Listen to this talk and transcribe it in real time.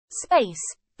Space,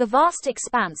 the vast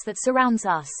expanse that surrounds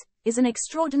us, is an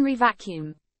extraordinary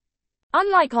vacuum.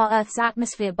 Unlike our Earth's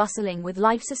atmosphere bustling with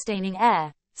life-sustaining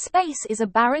air, space is a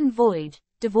barren void,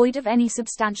 devoid of any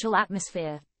substantial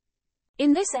atmosphere.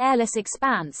 In this airless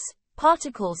expanse,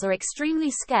 particles are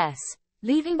extremely scarce,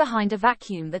 leaving behind a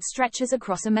vacuum that stretches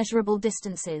across immeasurable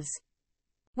distances.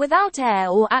 Without air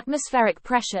or atmospheric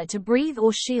pressure to breathe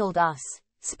or shield us,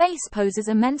 space poses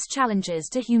immense challenges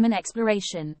to human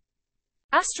exploration.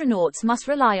 Astronauts must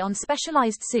rely on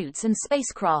specialized suits and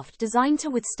spacecraft designed to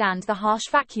withstand the harsh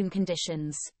vacuum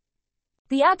conditions.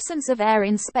 The absence of air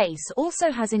in space also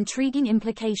has intriguing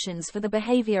implications for the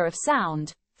behavior of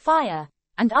sound, fire,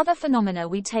 and other phenomena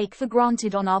we take for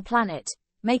granted on our planet,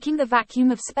 making the vacuum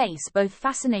of space both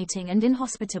fascinating and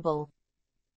inhospitable.